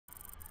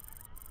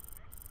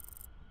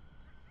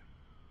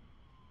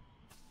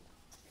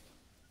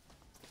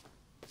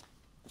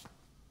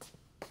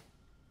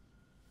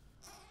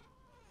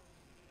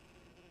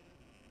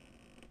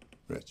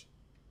Rich.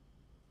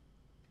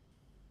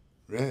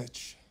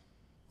 Rich,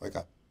 wake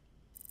up.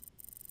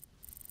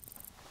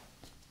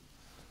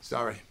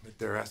 Sorry, but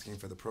they're asking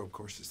for the probe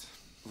courses.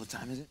 What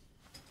time is it?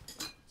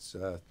 It's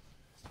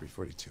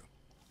 3:42.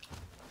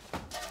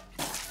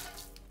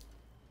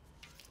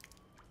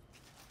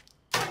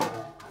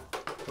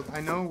 Look, I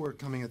know we're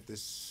coming at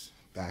this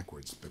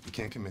backwards, but we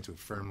can't commit to a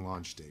firm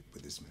launch date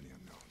with this many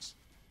unknowns.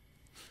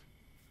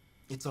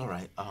 It's all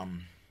right.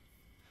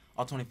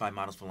 All 25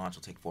 models for launch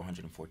will take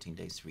 414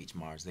 days to reach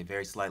Mars. They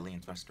vary slightly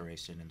in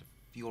restoration, and the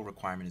fuel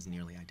requirement is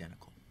nearly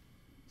identical.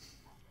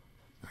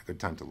 Not a good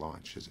time to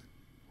launch, is it?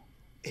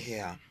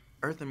 Yeah.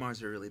 Earth and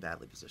Mars are really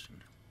badly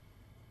positioned.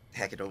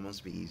 Heck, it'd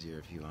almost be easier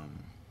if you,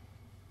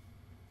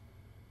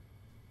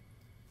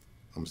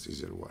 Almost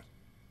easier to what?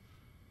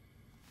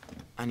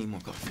 I need more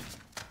coffee.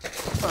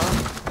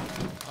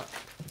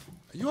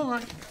 Are you all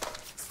right?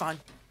 It's fine.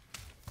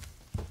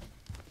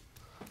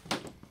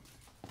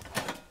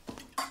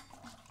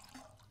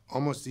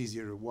 Almost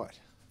easier to what?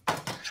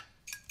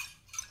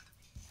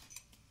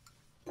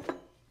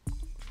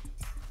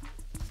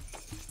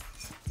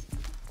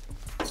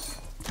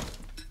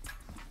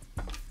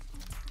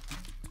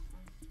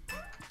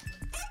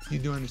 You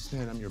do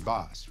understand I'm your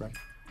boss, right?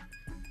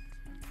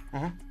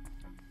 Uh-huh.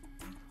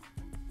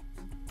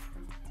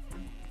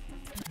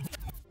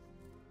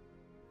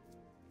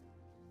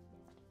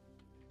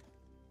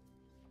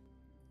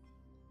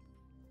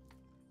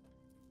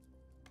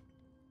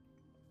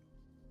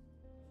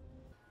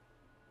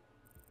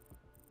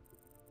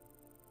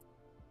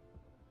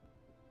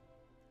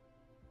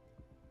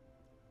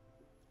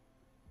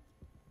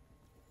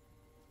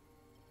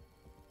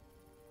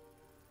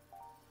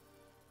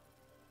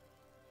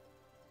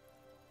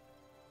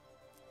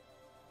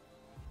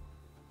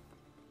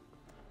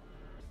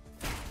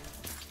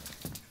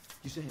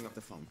 You should hang up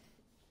the phone.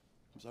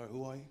 I'm sorry,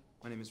 who are you?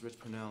 My name is Rich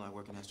Purnell. I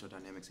work in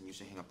astrodynamics, and you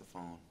should hang up the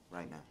phone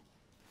right now.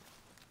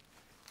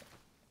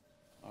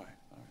 All right.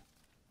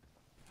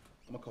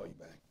 I'm gonna call you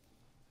back.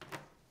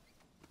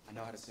 I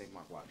know how to save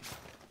Mark Watney.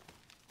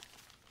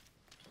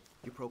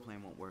 Your pro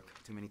plan won't work.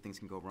 Too many things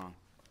can go wrong.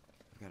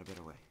 I've got a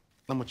better way.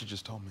 Not what you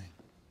just told me.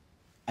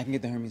 I can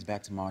get the Hermes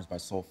back to Mars by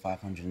Sol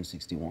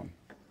 561.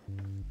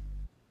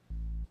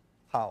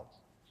 How?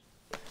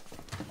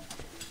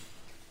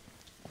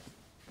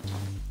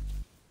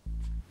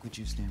 Could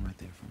you stand right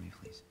there for me,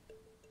 please?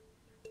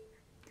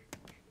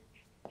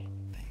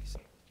 Thanks.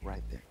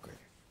 Right there, great.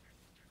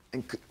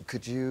 And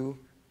could you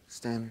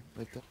stand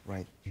right there?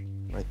 Right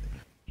there.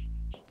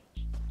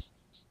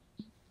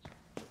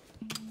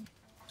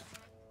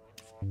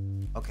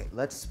 Okay,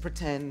 let's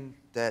pretend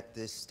that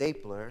this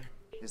stapler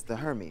is the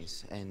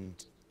Hermes,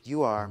 and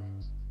you are...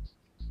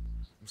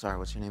 I'm sorry,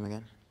 what's your name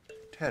again?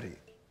 Teddy.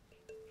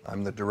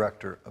 I'm the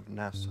director of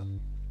NASA.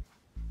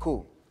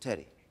 Cool,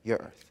 Teddy, you're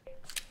Earth.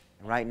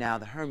 And right now,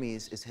 the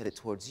Hermes is headed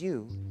towards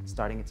you,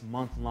 starting its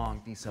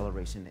month-long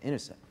deceleration to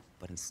intercept.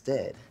 But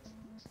instead,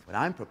 what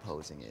I'm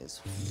proposing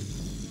is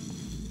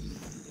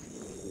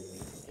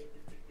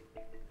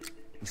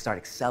we start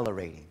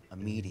accelerating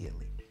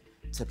immediately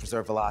to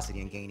preserve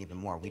velocity and gain even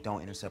more. We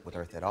don't intercept with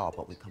Earth at all,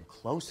 but we come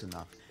close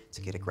enough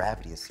to get a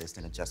gravity assist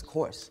and adjust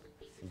course.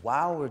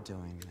 While we're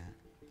doing that,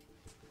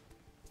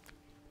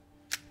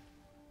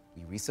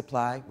 we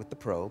resupply with the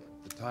probe.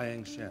 The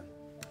Taiyang Shen.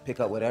 Pick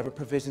up whatever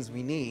provisions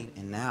we need,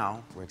 and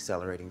now we're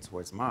accelerating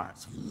towards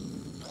Mars.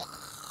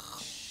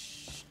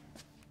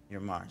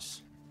 You're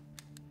Mars.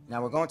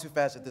 Now, we're going too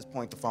fast at this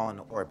point to fall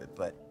into orbit,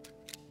 but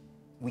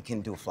we can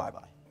do a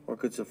flyby. Or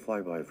good's a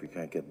flyby if we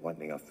can't get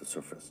Watney off the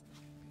surface?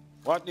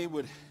 Watney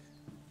would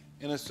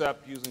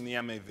intercept using the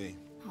MAV.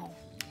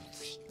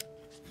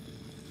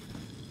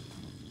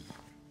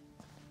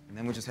 And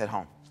then we just head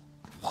home.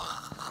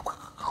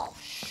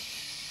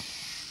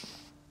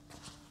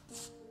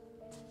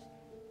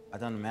 I've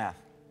done the math.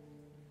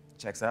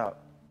 Checks out.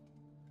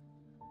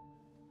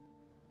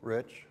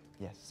 Rich,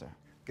 Yes, sir.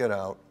 get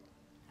out.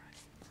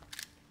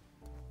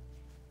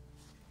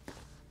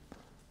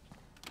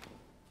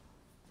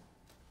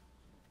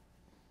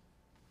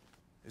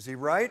 Is he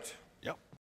right?